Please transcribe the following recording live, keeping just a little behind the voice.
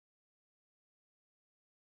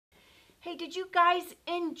Hey, did you guys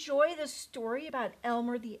enjoy the story about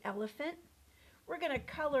Elmer the elephant? We're going to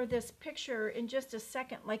color this picture in just a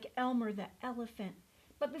second like Elmer the elephant.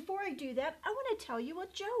 But before I do that, I want to tell you a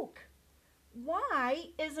joke. Why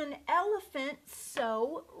is an elephant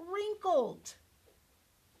so wrinkled?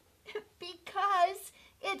 Because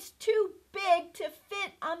it's too big to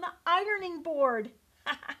fit on the ironing board.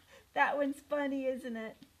 That one's funny, isn't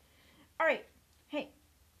it? All right. Hey,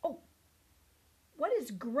 oh, what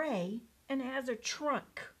is gray and has a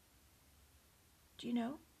trunk? Do you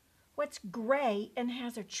know? What's gray and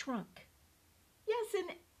has a trunk? Yes,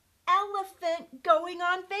 an elephant going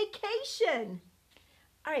on vacation.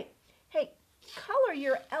 All right. Hey, color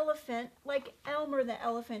your elephant like Elmer the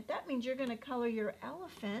elephant. That means you're going to color your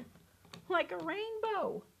elephant like a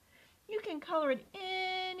rainbow. You can color it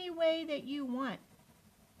any way that you want.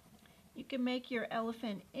 You can make your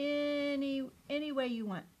elephant any way you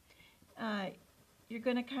want. You're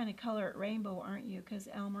going to kind of color it rainbow, aren't you? Because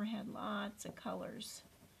Elmer had lots of colors.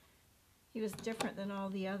 He was different than all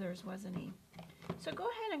the others, wasn't he? So go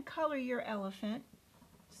ahead and color your elephant.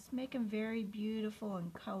 Just make him very beautiful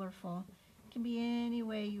and colorful. It can be any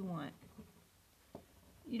way you want.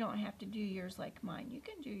 You don't have to do yours like mine. You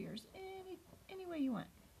can do yours any way you want.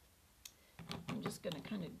 I'm just going to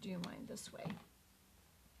kind of do mine this way. Do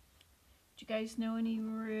you guys know any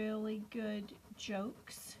really good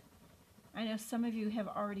jokes? I know some of you have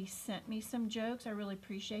already sent me some jokes. I really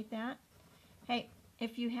appreciate that. Hey,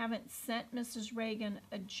 if you haven't sent Mrs. Reagan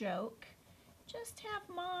a joke, just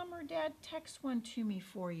have Mom or Dad text one to me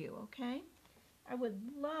for you, okay? I would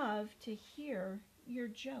love to hear your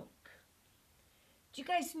joke. Do you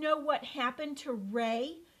guys know what happened to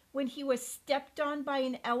Ray when he was stepped on by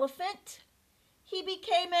an elephant? He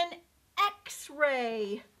became an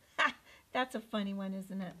X-ray. That's a funny one,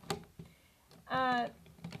 isn't it?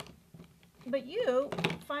 But you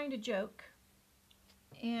find a joke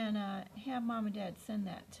and have Mom and Dad send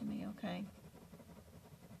that to me, okay?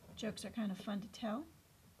 Jokes are kind of fun to tell.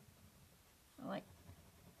 I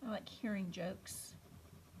like hearing jokes.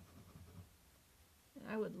 And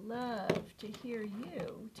I would love to hear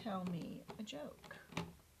you tell me a joke.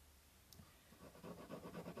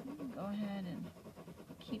 Go ahead and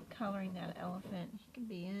keep coloring that elephant. He can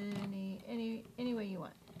be any way you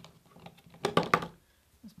want.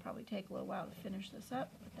 This will probably take a little while to finish this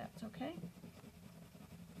up, but that's okay.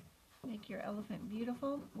 Make your elephant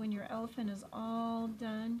beautiful. When your elephant is all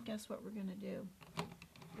done, guess what we're going to do?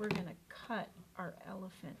 We're going to cut our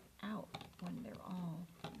elephant out when they're all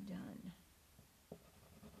done.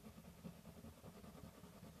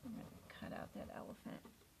 I'm going to cut out that elephant.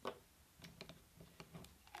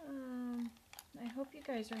 I hope you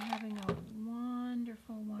guys are having a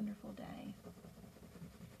wonderful, wonderful day.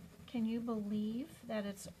 Can you believe that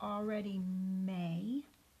it's already May?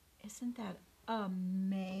 Isn't that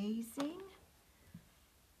amazing?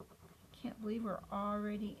 Can't believe we're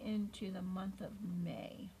already into the month of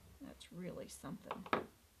May. That's really something.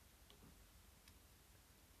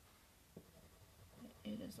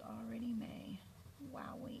 It is already May.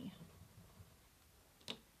 Wowee.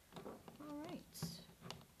 All right.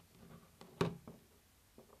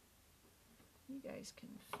 You guys can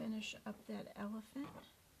finish up that elephant.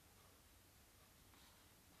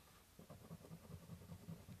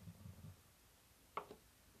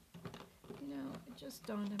 You know, it just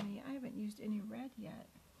dawned on me, I haven't used any red yet.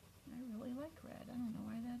 I really like red. I don't know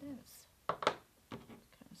why that is. It's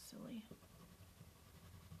kind of silly.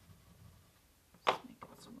 Just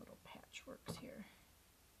making some little patchworks here.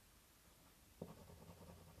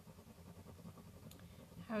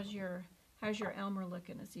 How's your Elmer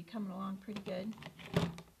looking? Is he coming along pretty good?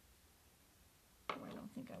 Oh, I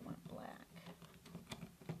don't think I want black.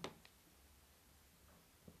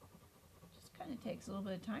 Just kind of takes a little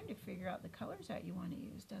bit of time to figure out the colors that you want to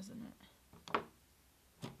use, doesn't it?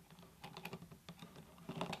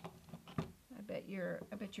 I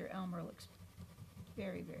bet your Elmer looks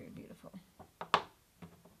very, very beautiful.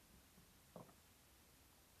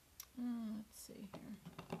 Let's see here.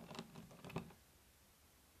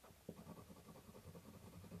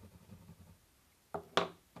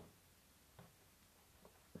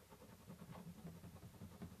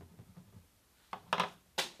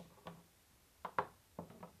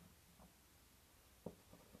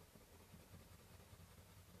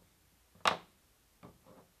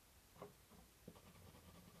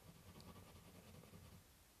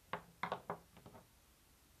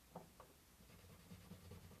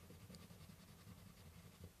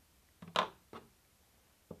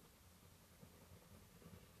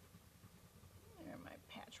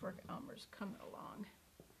 Patchwork Elmer's coming along.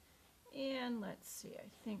 And let's see, I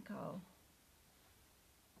think I'll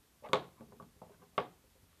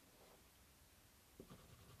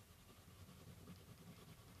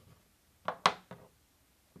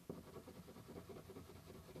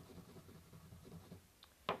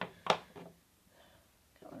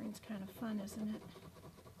Coloring's kind of fun, isn't it?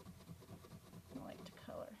 I like to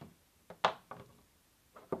color.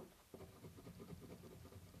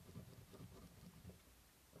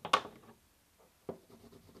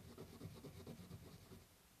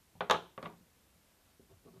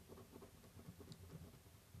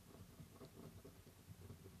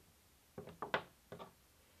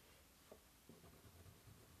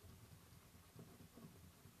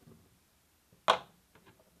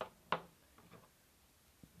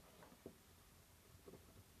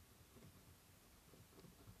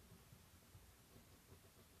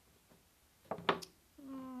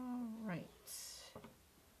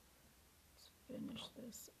 Finish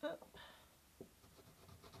this up.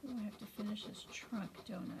 I have to finish this trunk,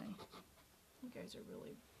 don't I? You guys are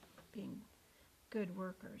really being good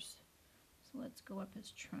workers. So let's go up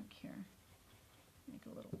his trunk here. Make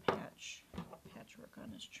a little patchwork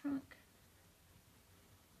on his trunk.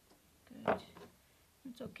 Good.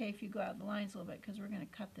 It's okay if you go out the lines a little bit because we're going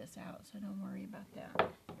to cut this out, so don't worry about that.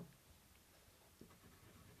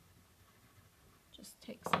 Just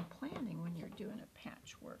take some planning when you're doing a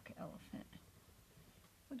patchwork elephant.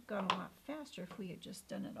 Would have gone a lot faster if we had just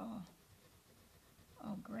done it all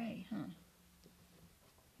gray, huh?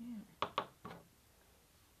 Yeah.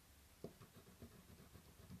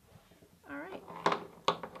 All right.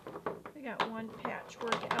 We got one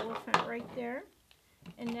patchwork elephant right there.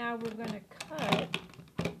 And now we're going to cut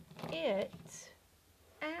it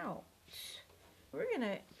out. We're going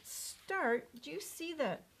to start, do you see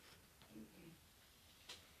the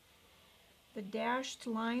dashed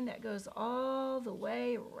line that goes all the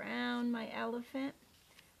way around my elephant?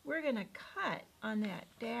 We're going to cut on that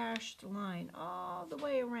dashed line all the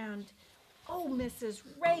way around. Oh, Mrs.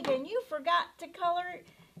 Reagan, you forgot to color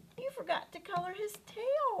his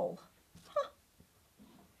tail. Huh.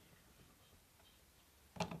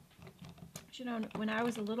 You know, when I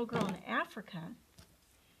was a little girl in Africa,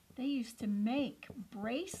 they used to make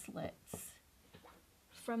bracelets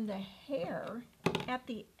from the hair at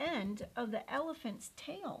the end of the elephant's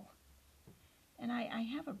tail. And I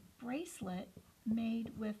have a bracelet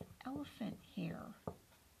made with elephant hair.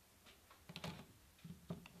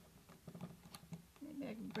 Maybe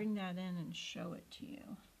I can bring that in and show it to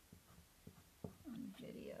you on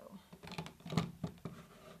video.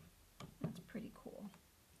 That's pretty cool.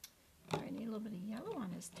 I need a little bit of yellow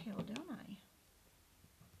on his tail, don't I?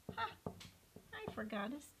 Ha! I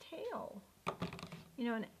forgot his tail. You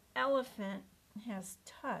know, an elephant has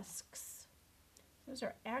tusks. Those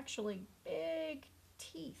are actually big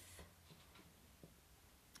teeth.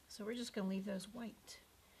 So we're just going to leave those white.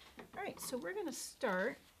 All right, so we're going to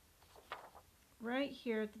start right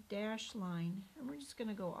here at the dash line, and we're just going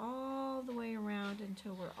to go all the way around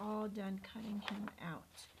until we're all done cutting him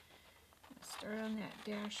out. Start on that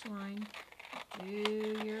dash line.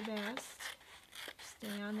 Do your best.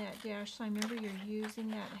 Stay on that dash line. Remember, you're using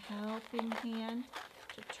that helping hand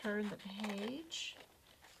to turn the page.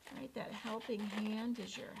 Right, that helping hand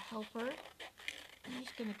is your helper. I'm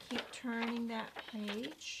just going to keep turning that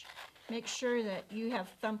page. Make sure that you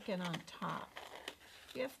have thumbkin on top.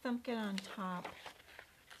 If you have thumbkin on top,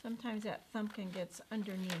 sometimes that thumbkin gets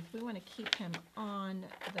underneath. We want to keep him on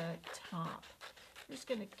the top. We're just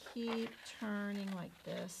going to keep turning like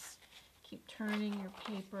this. Keep turning your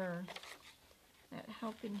paper. That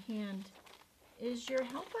helping hand is your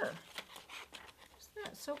helper. Isn't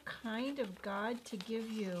that so kind of God to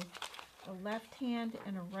give you a left hand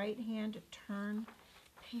and a right hand to turn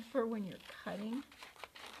paper when you're cutting?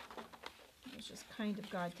 It's just kind of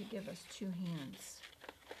God to give us two hands.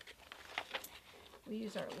 We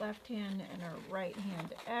use our left hand and our right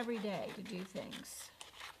hand every day to do things.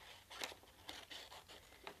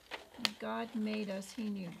 When God made us, He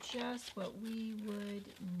knew just what we would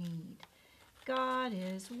need. God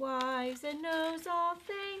is wise and knows all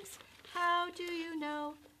things. How do you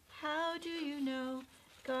know? How do you know?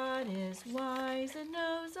 God is wise and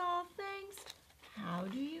knows all things. How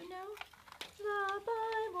do you know? The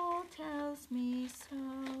Bible tells me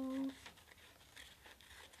so.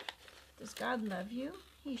 Does God love you?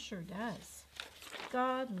 He sure does.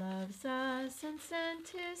 God loves us and sent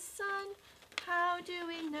His Son. How do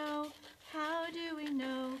we know? How do we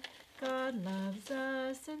know? God loves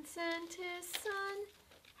us and sent His Son.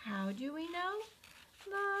 How do we know?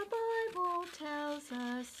 The Bible tells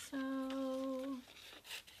us so.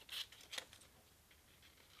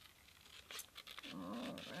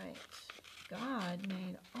 All right. God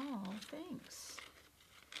made all things.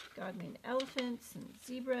 God made elephants and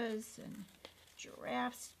zebras and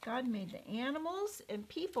giraffes. God made the animals and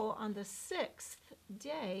people on the 6th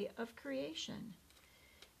day of creation.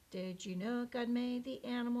 Did you know God made the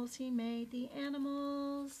animals? He made the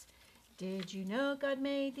animals. Did you know God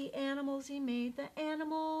made the animals? He made the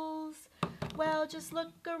animals. Well, just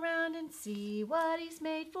look around and see what He's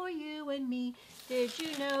made for you and me. Did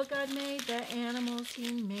you know God made the animals?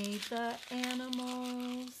 He made the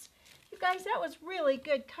animals. You guys, that was really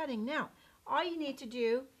good cutting. Now, all you need to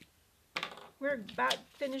do, we're about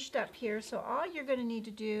finished up here, so all you're going to need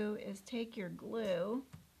to do is take your glue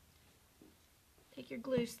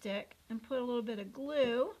stick and put a little bit of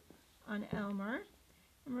glue on Elmer,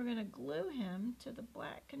 and we're going to glue him to the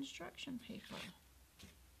black construction paper.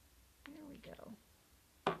 There we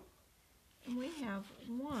go. And we have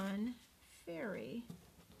one very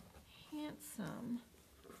handsome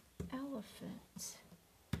elephant.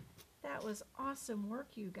 That was awesome work,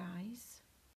 you guys.